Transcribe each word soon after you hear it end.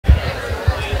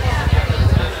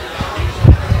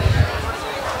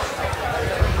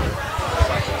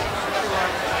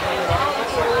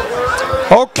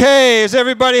Okay, is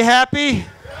everybody happy?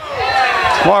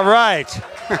 All right.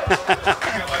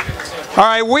 All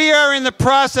right, we are in the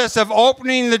process of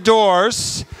opening the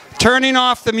doors, turning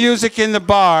off the music in the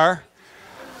bar.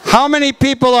 How many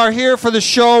people are here for the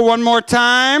show one more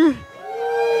time?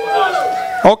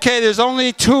 Okay, there's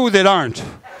only 2 that aren't.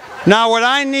 Now what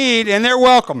I need, and they're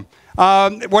welcome,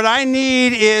 what I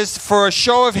need is for a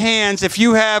show of hands, if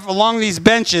you have, along these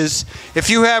benches, if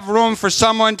you have room for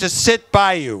someone to sit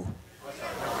by you.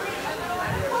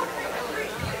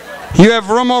 You have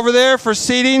room over there for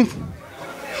seating?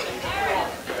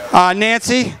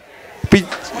 Nancy,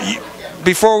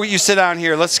 before you sit down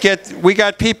here, we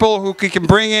got people who can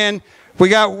bring in, we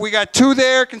got 2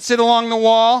 there, can sit along the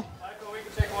wall.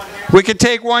 We could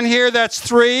take one here, that's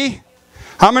 3.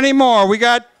 How many more? We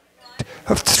got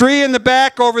 3 in the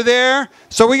back over there.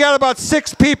 So we got about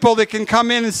 6 people that can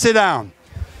come in and sit down.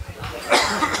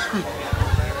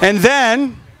 And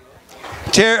then,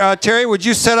 Terry, would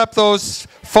you set up those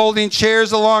folding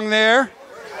chairs along there?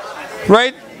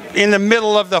 Right in the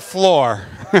middle of the floor,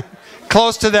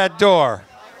 close to that door.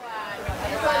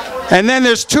 And then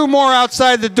there's 2 more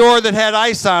outside the door that had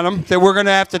ice on them that we're going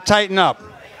to have to tighten up.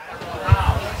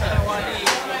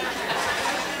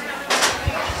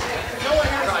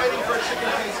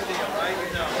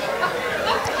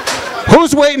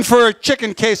 Who's waiting for a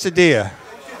chicken quesadilla?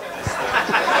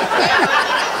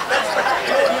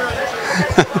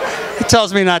 He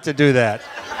tells me not to do that.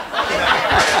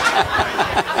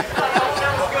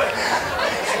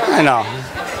 I know.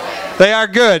 They are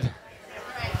good.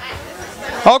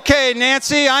 Okay,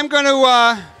 Nancy, I'm going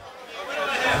to...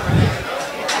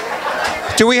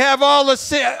 do we have all the...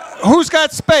 Who's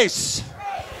got space?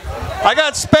 I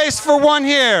got space for 1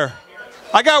 here.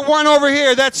 I got 1 over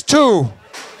here. That's 2.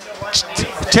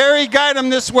 Terry, guide them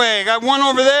this way. Got 1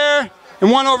 over there and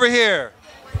 1 over here.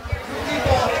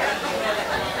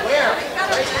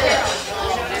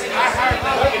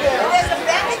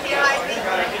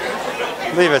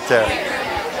 Leave it there.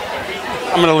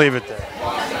 I'm going to leave it there.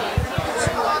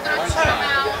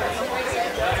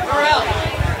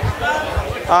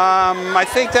 I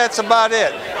think that's about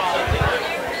it.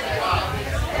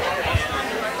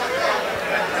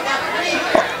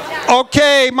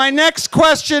 Okay, my next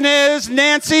question is,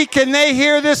 Nancy, can they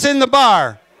hear this in the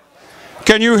bar?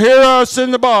 Can you hear us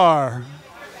in the bar?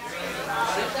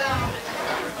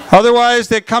 Otherwise,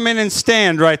 they come in and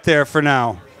stand right there for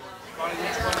now.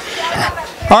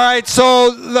 All right,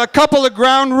 so a couple of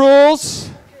ground rules.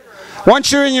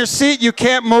 Once you're in your seat, you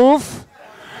can't move.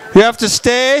 You have to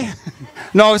stay.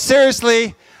 No,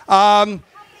 seriously, we're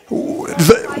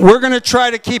going to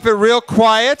try to keep it real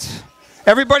quiet.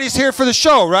 Everybody's here for the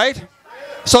show, right?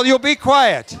 So you'll be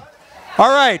quiet. All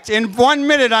right, in 1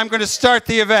 minute, I'm going to start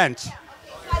the event.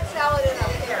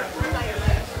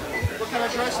 What kind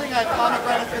of dressing? I have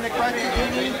pomegranate vinaigrette,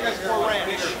 zucchini, or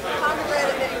ranch.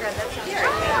 Pomegranate vinaigrette, that's here.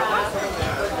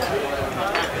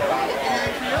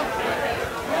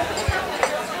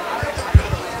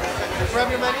 Grab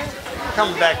your menu.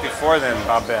 Come back before then,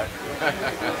 I'll bet.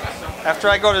 After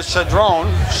I go to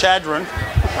Chadron.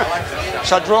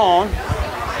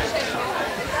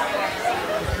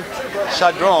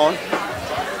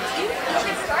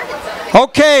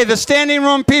 Okay, the standing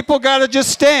room people got to just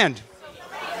stand.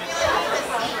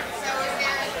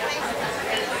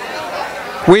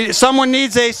 Someone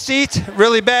needs a seat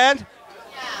really bad.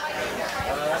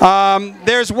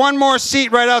 There's 1 more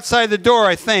seat right outside the door,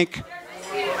 I think.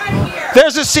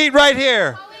 There's a seat right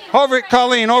here.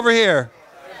 Colleen, over here.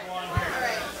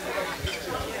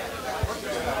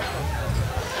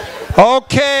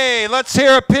 Okay, let's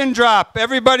hear a pin drop.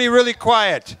 Everybody really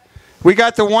quiet. We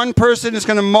got the 1 person who's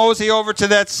going to mosey over to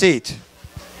that seat.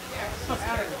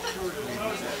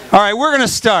 All right, we're going to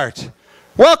start.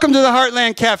 Welcome to the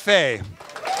Heartland Cafe.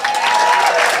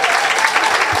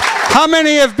 How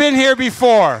many have been here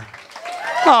before?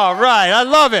 All right, I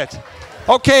love it.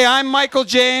 Okay, I'm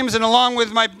MikeJames, and along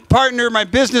with my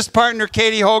business partner,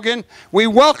 Katie Hogan, we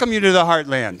welcome you to the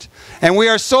Heartland. And we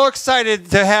are so excited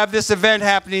to have this event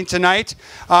happening tonight.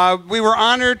 We were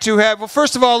honored to have, well,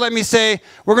 first of all, let me say,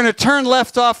 we're going to turn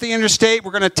left off the interstate.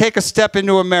 We're going to take a step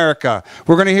into America.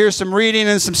 We're going to hear some reading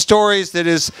and some stories that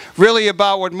is really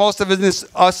about what most of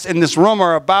us in this room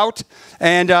are about.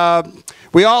 And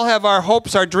we all have our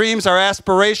hopes, our dreams, our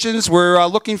aspirations. We're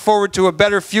looking forward to a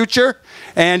better future.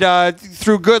 And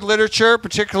through good literature,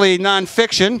 particularly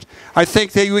nonfiction, I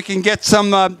think that we can get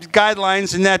some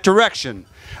guidelines in that direction.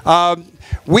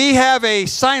 We have a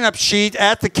sign-up sheet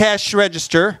at the cash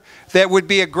register that would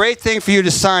be a great thing for you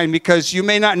to sign, because you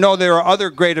may not know there are other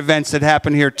great events that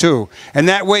happen here too. And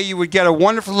that way you would get a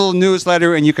wonderful little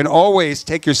newsletter, and you can always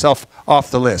take yourself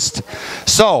off the list.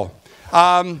 So,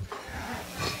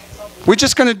 we're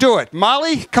just going to do it.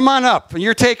 Molly, come on up.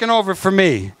 You're taking over for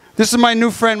me. This is my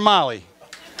new friend, Molly.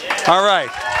 All right.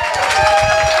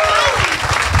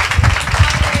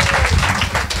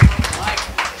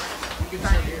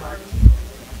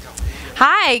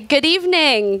 Hi, good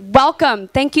evening. Welcome.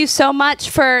 Thank you so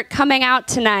much for coming out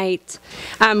tonight.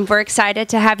 We're excited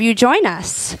to have you join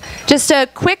us. Just a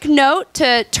quick note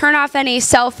to turn off any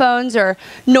cell phones or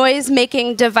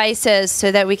noise-making devices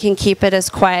so that we can keep it as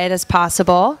quiet as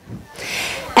possible.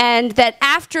 And that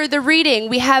after the reading,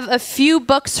 we have a few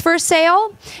books for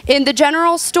sale in the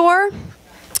general store,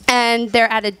 and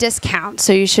they're at a discount,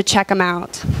 so you should check them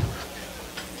out.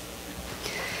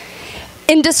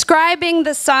 In describing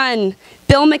the Sun,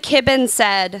 Bill McKibben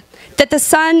said that the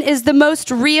Sun is the most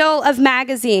real of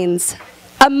magazines,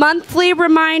 a monthly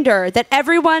reminder that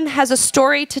everyone has a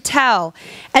story to tell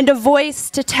and a voice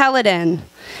to tell it in.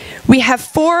 We have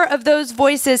 4 of those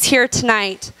voices here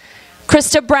tonight: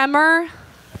 S.Bremer,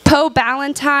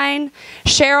 P.Valentine,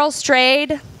 Cheryl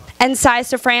Strayed, and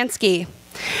S.Syfransky.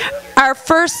 Our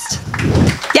first,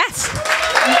 yes.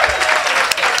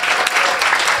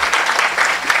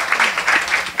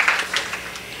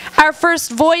 Our first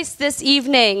voice this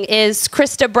evening is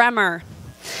S.Bremer.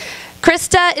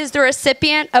 Krista is the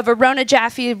recipient of a Rona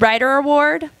Jaffe Writer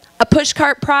Award, a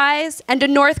Pushcart Prize, and a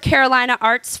North Carolina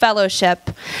Arts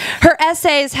Fellowship. Her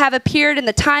essays have appeared in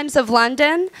the Times of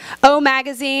London, O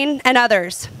Magazine, and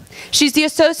others. She's the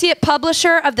associate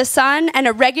publisher of The Sun and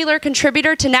a regular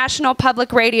contributor to National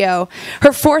Public Radio.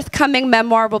 Her forthcoming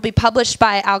memoir will be published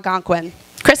by Algonquin.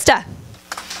 Krista.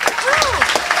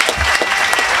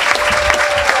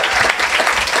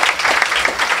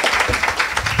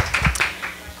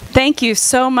 Thank you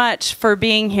so much for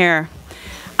being here.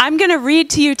 I'm going to read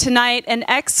to you tonight an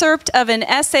excerpt of an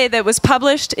essay that was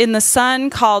published in The Sun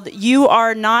called "You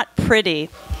Are Not Pretty."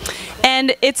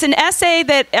 And it's an essay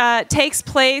that takes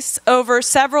place over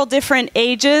several different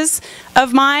ages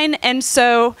of mine, and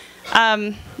so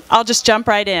I'll just jump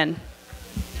right in.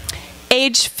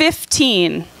 Age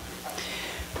 15.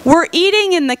 We're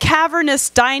eating in the cavernous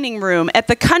dining room at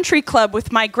the country club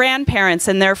with my grandparents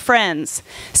and their friends.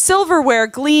 Silverware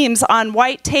gleams on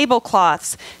white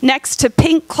tablecloths next to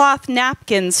pink cloth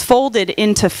napkins folded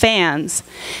into fans.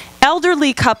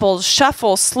 Elderly couples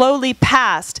shuffle slowly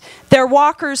past, their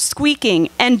walkers squeaking,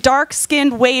 and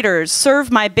dark-skinned waiters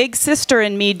serve my big sister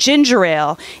and me ginger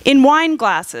ale in wine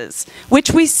glasses, which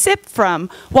we sip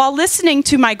from while listening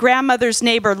to my grandmother's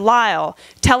neighbor Lyle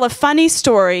tell a funny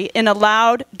story in a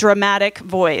loud, dramatic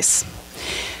voice.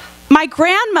 My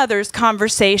grandmother's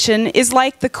conversation is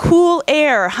like the cool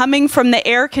air humming from the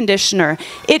air conditioner.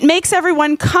 It makes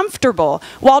everyone comfortable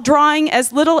while drawing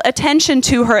as little attention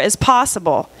to her as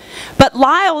possible. But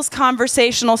Lyle's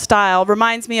conversational style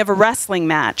reminds me of a wrestling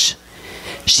match.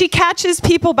 She catches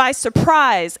people by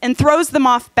surprise and throws them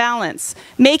off balance,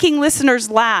 making listeners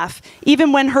laugh,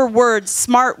 even when her words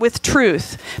smart with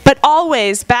truth, but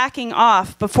always backing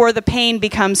off before the pain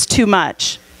becomes too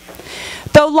much.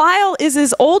 Though Lyle is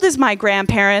as old as my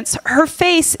grandparents, her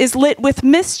face is lit with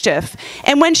mischief,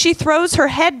 and when she throws her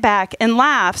head back and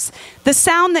laughs, the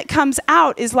sound that comes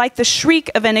out is like the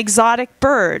shriek of an exotic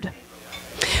bird.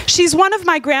 She's one of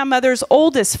my grandmother's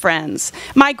oldest friends.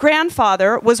 My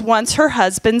grandfather was once her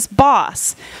husband's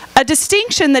boss, a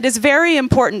distinction that is very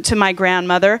important to my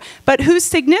grandmother, but whose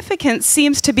significance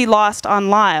seems to be lost on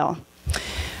Lyle.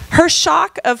 Her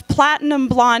shock of platinum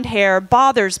blonde hair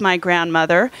bothers my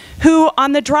grandmother, who,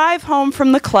 on the drive home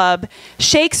from the club,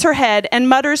 shakes her head and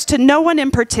mutters to no one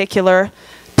in particular,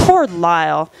 "Poor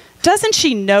Lyle, doesn't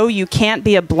she know you can't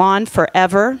be a blonde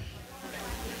forever?"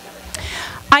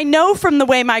 I know from the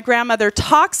way my grandmother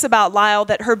talks about Lyle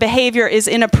that her behavior is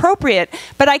inappropriate,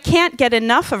 but I can't get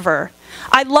enough of her.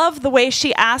 I love the way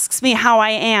she asks me how I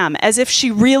am, as if she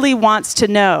really wants to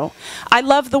know. I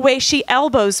love the way she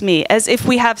elbows me, as if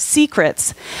we have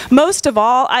secrets. Most of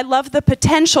all, I love the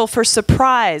potential for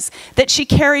surprise that she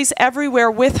carries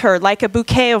everywhere with her like a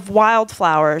bouquet of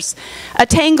wildflowers, a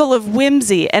tangle of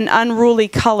whimsy and unruly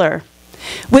color.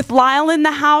 With Lyle in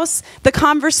the house, the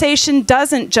conversation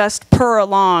doesn't just purr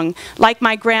along like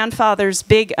my grandfather's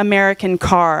big American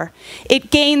car. It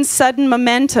gains sudden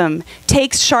momentum,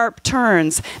 takes sharp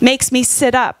turns, makes me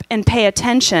sit up and pay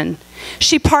attention.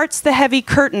 She parts the heavy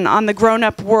curtain on the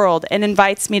grown-up world and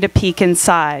invites me to peek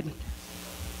inside.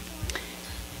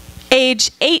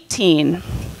 Age 18.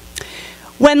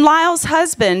 When Lyle's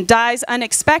husband dies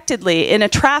unexpectedly in a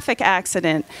traffic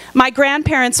accident, my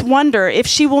grandparents wonder if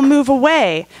she will move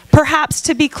away, perhaps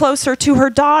to be closer to her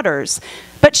daughters.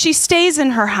 But she stays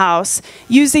in her house,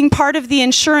 using part of the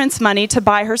insurance money to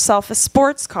buy herself a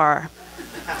sports car.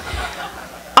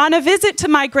 On a visit to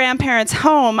my grandparents'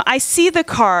 home, I see the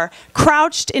car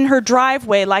crouched in her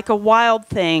driveway like a wild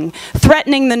thing,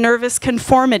 threatening the nervous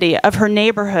conformity of her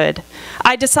neighborhood.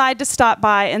 I decide to stop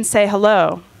by and say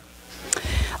hello.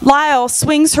 Lyle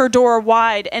swings her door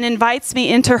wide and invites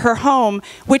me into her home,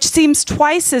 which seems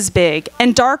twice as big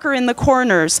and darker in the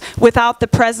corners without the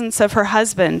presence of her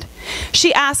husband.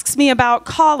 She asks me about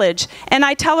college, and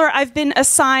I tell her I've been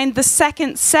assigned The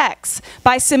Second Sex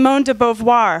by Simone de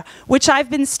Beauvoir, which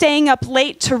I've been staying up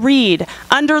late to read,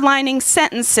 underlining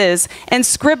sentences and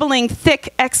scribbling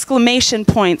thick exclamation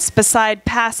points beside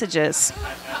passages.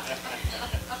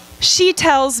 She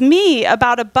tells me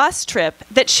about a bus trip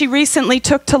that she recently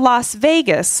took to Las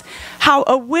Vegas, how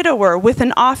a widower with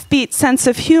an offbeat sense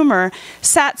of humor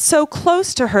sat so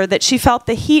close to her that she felt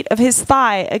the heat of his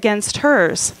thigh against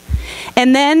hers.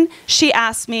 And then she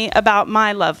asked me about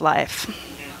my love life.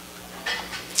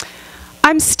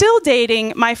 I'm still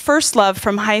dating my first love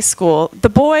from high school, the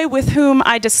boy with whom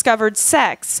I discovered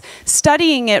sex,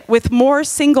 studying it with more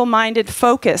single-minded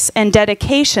focus and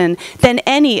dedication than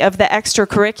any of the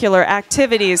extracurricular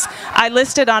activities I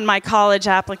listed on my college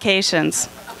applications.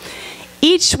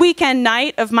 Each weekend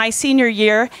night of my senior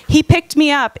year, he picked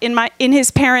me up in his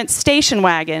parents' station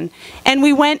wagon, and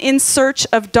we went in search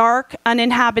of dark,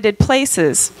 uninhabited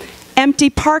places, empty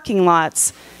parking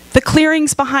lots, the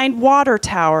clearings behind water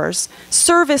towers,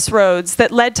 service roads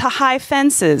that led to high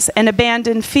fences and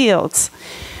abandoned fields.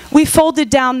 We folded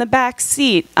down the back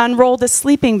seat, unrolled a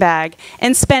sleeping bag,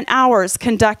 and spent hours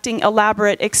conducting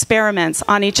elaborate experiments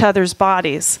on each other's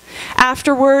bodies.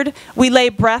 Afterward, we lay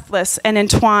breathless and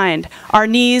entwined, our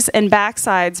knees and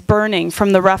backsides burning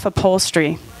from the rough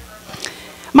upholstery.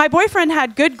 My boyfriend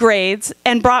had good grades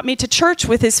and brought me to church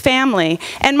with his family,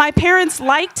 and my parents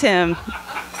liked him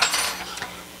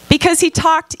because he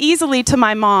talked easily to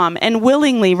my mom and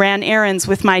willingly ran errands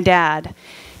with my dad.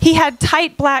 He had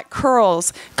tight black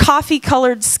curls,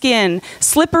 coffee-colored skin,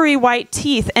 slippery white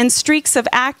teeth, and streaks of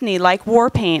acne like war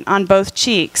paint on both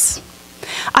cheeks.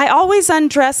 I always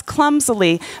undressed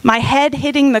clumsily, my head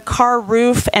hitting the car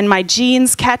roof and my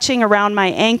jeans catching around my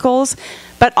ankles,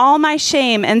 but all my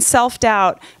shame and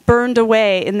self-doubt burned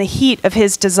away in the heat of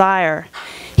his desire.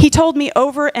 He told me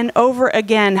over and over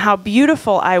again how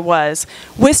beautiful I was,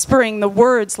 whispering the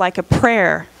words like a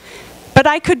prayer. But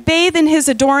I could bathe in his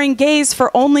adoring gaze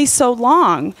for only so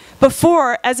long,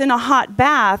 before, as in a hot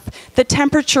bath, the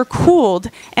temperature cooled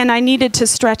and I needed to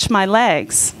stretch my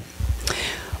legs.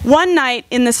 One night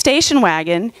in the station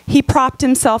wagon, he propped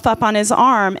himself up on his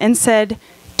arm and said,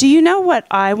 "Do you know what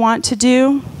I want to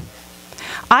do?"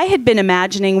 I had been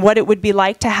imagining what it would be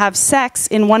like to have sex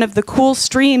in one of the cool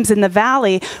streams in the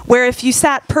valley where if you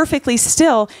sat perfectly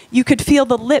still, you could feel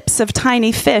the lips of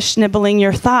tiny fish nibbling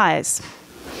your thighs.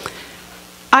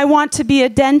 "I want to be a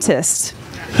dentist,"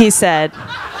 he said.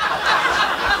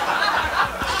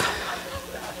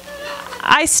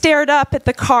 I stared up at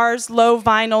the car's low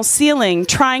vinyl ceiling,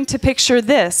 trying to picture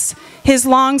this, his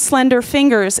long, slender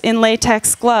fingers in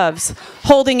latex gloves,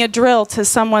 holding a drill to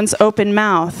someone's open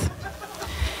mouth.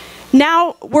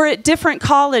 Now we're at different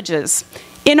colleges.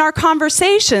 In our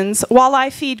conversations, while I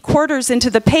feed quarters into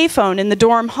the payphone in the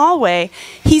dorm hallway,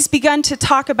 he's begun to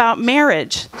talk about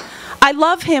marriage. I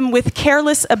love him with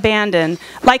careless abandon,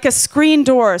 like a screen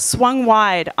door swung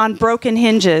wide on broken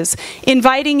hinges,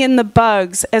 inviting in the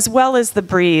bugs as well as the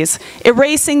breeze,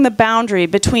 erasing the boundary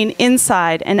between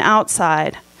inside and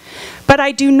outside. But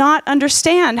I do not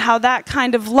understand how that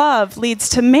kind of love leads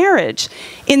to marriage.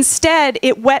 Instead,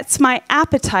 it whets my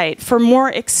appetite for more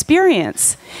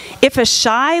experience. If a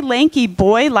shy, lanky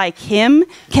boy like him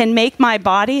can make my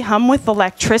body hum with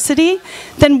electricity,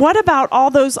 then what about all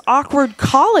those awkward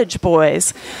college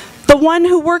boys? The one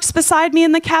who works beside me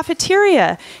in the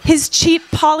cafeteria, his cheap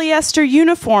polyester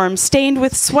uniform stained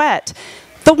with sweat.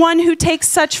 The one who takes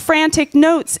such frantic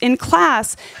notes in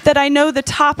class that I know the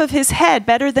top of his head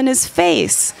better than his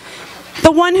face.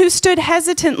 The one who stood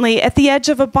hesitantly at the edge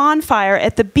of a bonfire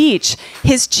at the beach,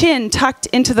 his chin tucked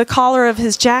into the collar of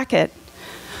his jacket.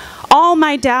 All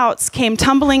my doubts came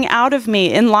tumbling out of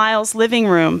me in Lyle's living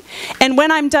room, and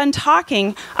when I'm done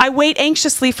talking, I wait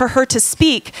anxiously for her to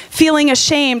speak, feeling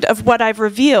ashamed of what I've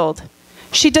revealed.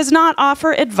 She does not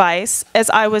offer advice, as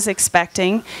I was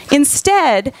expecting.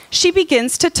 Instead, she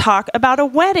begins to talk about a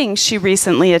wedding she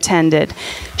recently attended.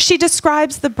 She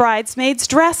describes the bridesmaids'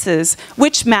 dresses,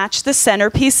 which match the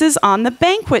centerpieces on the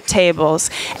banquet tables,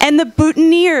 and the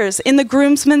boutonnieres in the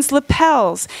groomsmen's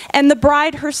lapels, and the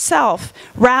bride herself,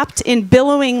 wrapped in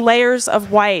billowing layers of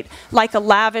white, like a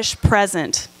lavish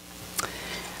present.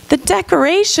 The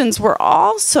decorations were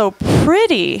all so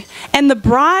pretty, and the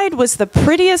bride was the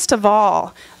prettiest of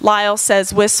all, Lyle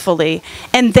says wistfully.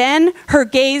 And then her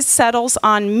gaze settles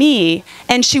on me,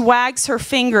 and she wags her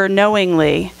finger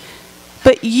knowingly.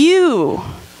 But you're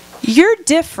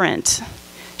different.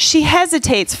 She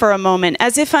hesitates for a moment,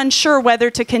 as if unsure whether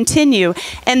to continue,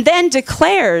 and then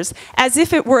declares, as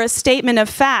if it were a statement of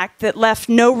fact that left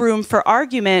no room for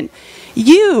argument,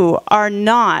 "You are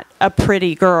not a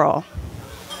pretty girl."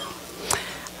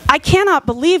 I cannot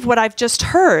believe what I've just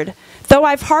heard. Though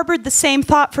I've harbored the same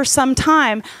thought for some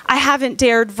time, I haven't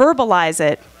dared verbalize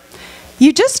it.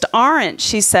 "You just aren't,"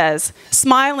 she says,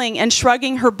 smiling and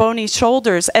shrugging her bony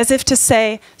shoulders as if to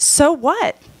say, "So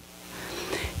what?"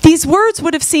 These words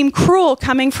would have seemed cruel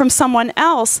coming from someone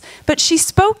else, but she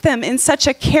spoke them in such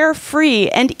a carefree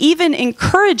and even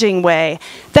encouraging way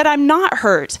that I'm not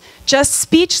hurt, just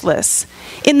speechless.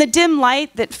 In the dim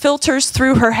light that filters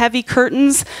through her heavy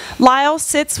curtains, Lyle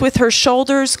sits with her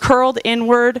shoulders curled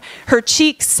inward, her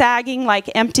cheeks sagging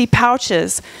like empty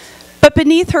pouches. But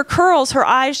beneath her curls, her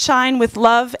eyes shine with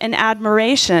love and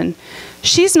admiration.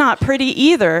 She's not pretty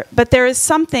either, but there is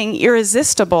something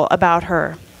irresistible about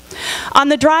her. On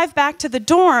the drive back to the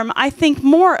dorm, I think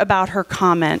more about her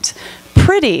comment.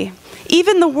 Pretty.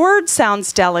 Even the word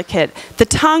sounds delicate, the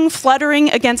tongue fluttering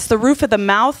against the roof of the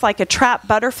mouth like a trapped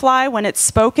butterfly when it's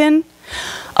spoken.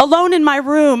 Alone in my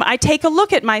room, I take a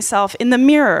look at myself in the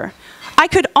mirror. I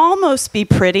could almost be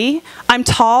pretty. I'm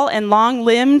tall and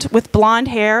long-limbed with blonde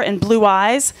hair and blue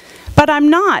eyes, but I'm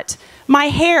not. My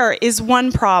hair is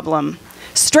one problem.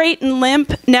 Straight and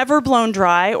limp, never blown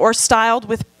dry or styled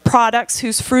with products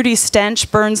whose fruity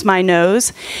stench burns my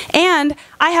nose. And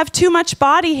I have too much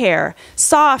body hair,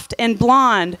 soft and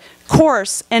blonde,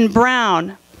 coarse and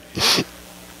brown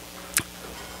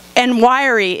and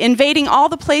wiry, invading all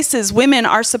the places women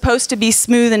are supposed to be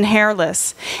smooth and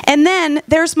hairless. And then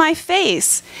there's my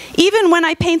face. Even when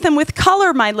I paint them with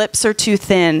color, my lips are too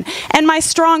thin, and my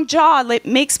strong jaw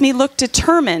makes me look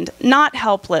determined, not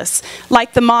helpless,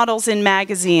 like the models in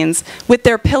magazines, with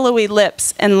their pillowy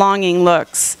lips and longing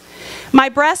looks. My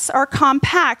breasts are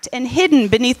compact and hidden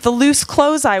beneath the loose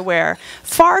clothes I wear,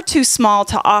 far too small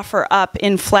to offer up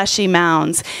in fleshy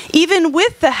mounds, even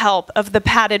with the help of the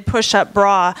padded push-up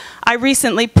bra I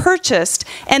recently purchased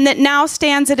and that now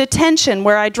stands at attention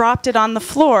where I dropped it on the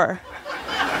floor.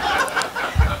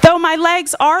 Though my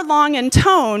legs are long and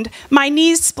toned, my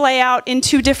knees splay out in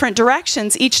two different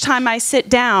directions each time I sit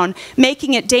down,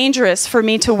 making it dangerous for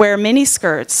me to wear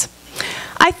miniskirts.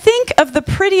 I think of the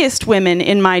prettiest women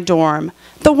in my dorm,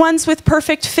 the ones with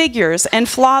perfect figures and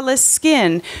flawless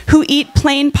skin, who eat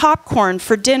plain popcorn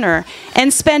for dinner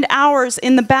and spend hours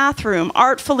in the bathroom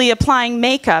artfully applying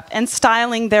makeup and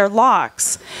styling their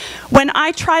locks. When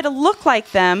I try to look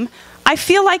like them, I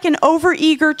feel like an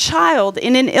overeager child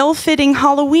in an ill-fitting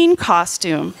Halloween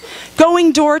costume,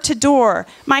 going door to door,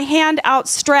 my hand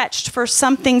outstretched for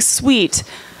something sweet,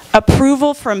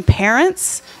 approval from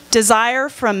parents, desire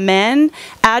from men,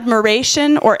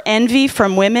 admiration or envy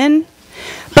from women.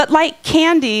 But like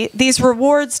candy, these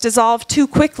rewards dissolve too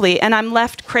quickly and I'm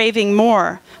left craving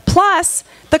more. Plus,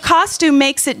 the costume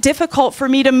makes it difficult for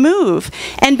me to move,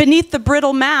 and beneath the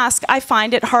brittle mask, I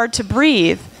find it hard to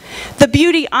breathe. The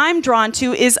beauty I'm drawn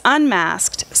to is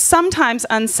unmasked, sometimes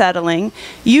unsettling,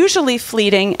 usually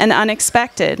fleeting and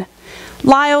unexpected.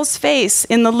 Lyle's face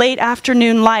in the late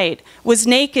afternoon light was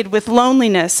naked with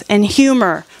loneliness and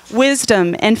humor,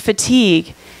 wisdom and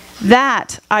fatigue.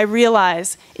 That, I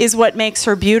realize, is what makes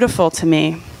her beautiful to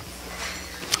me.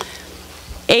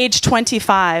 Age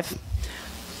 25.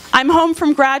 I'm home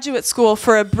from graduate school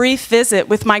for a brief visit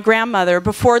with my grandmother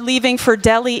before leaving for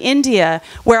Delhi, India,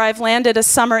 where I've landed a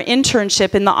summer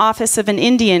internship in the office of an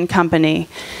Indian company.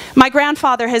 My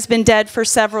grandfather has been dead for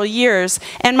several years,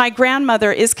 and my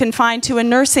grandmother is confined to a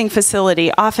nursing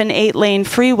facility off an 8-lane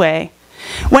freeway.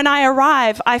 When I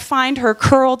arrive, I find her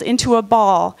curled into a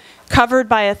ball, covered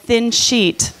by a thin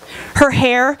sheet. Her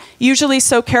hair, usually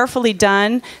so carefully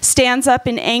done, stands up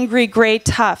in angry gray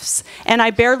tufts, and I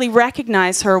barely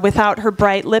recognize her without her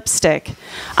bright lipstick.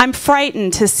 I'm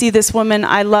frightened to see this woman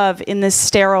I love in this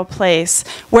sterile place,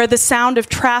 where the sound of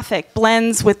traffic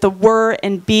blends with the whir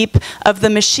and beep of the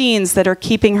machines that are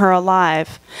keeping her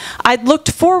alive. I'd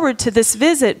looked forward to this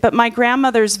visit, but my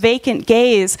grandmother's vacant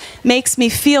gaze makes me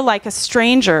feel like a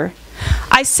stranger.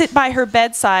 I sit by her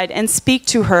bedside and speak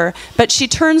to her, but she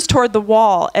turns toward the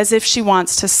wall as if she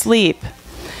wants to sleep.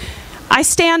 I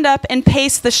stand up and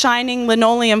pace the shining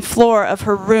linoleum floor of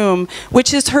her room,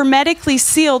 which is hermetically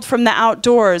sealed from the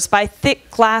outdoors by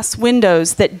thick glass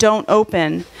windows that don't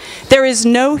open. There is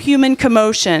no human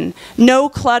commotion, no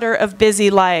clutter of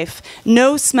busy life,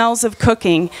 no smells of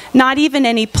cooking, not even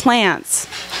any plants.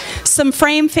 Some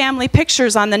framed family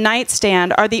pictures on the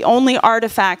nightstand are the only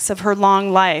artifacts of her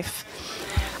long life.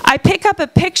 I pick up a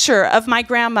picture of my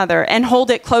grandmother and hold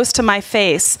it close to my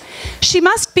face. She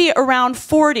must be around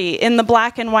 40 in the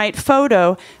black and white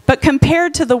photo, but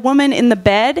compared to the woman in the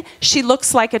bed, she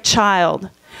looks like a child.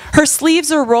 Her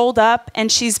sleeves are rolled up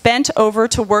and she's bent over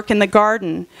to work in the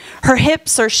garden. Her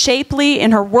hips are shapely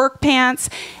in her work pants,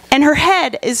 and her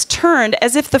head is turned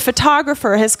as if the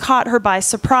photographer has caught her by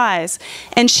surprise,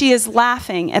 and she is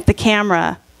laughing at the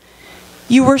camera.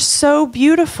 "You were so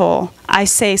beautiful," I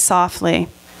say softly.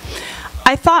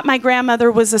 I thought my grandmother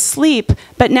was asleep,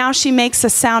 but now she makes a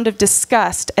sound of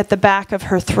disgust at the back of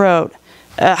her throat.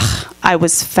 "Ugh, I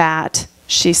was fat,"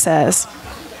 she says.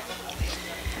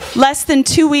 Less than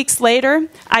 2 weeks later,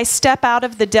 I step out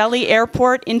of the Delhi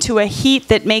airport into a heat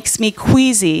that makes me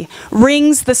queasy,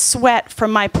 wrings the sweat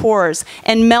from my pores,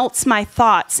 and melts my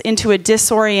thoughts into a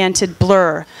disoriented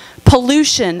blur.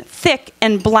 Pollution, thick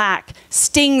and black,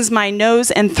 stings my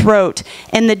nose and throat,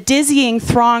 and the dizzying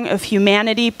throng of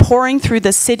humanity pouring through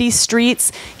the city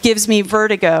streets gives me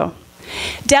vertigo.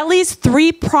 Delhi's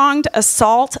three-pronged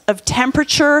assault of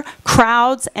temperature,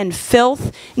 crowds, and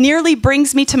filth nearly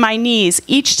brings me to my knees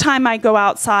each time I go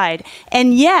outside,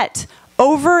 and yet,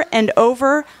 over and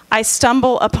over, I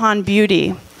stumble upon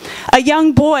beauty. A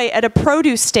young boy at a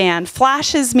produce stand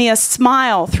flashes me a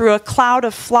smile through a cloud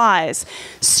of flies,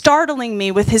 startling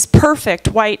me with his perfect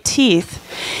white teeth.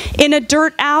 In a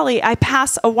dirt alley, I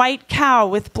pass a white cow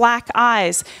with black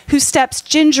eyes who steps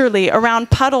gingerly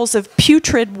around puddles of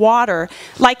putrid water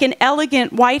like an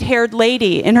elegant white-haired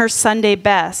lady in her Sunday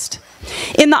best.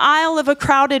 In the aisle of a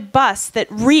crowded bus that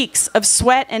reeks of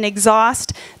sweat and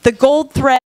exhaust, the gold thread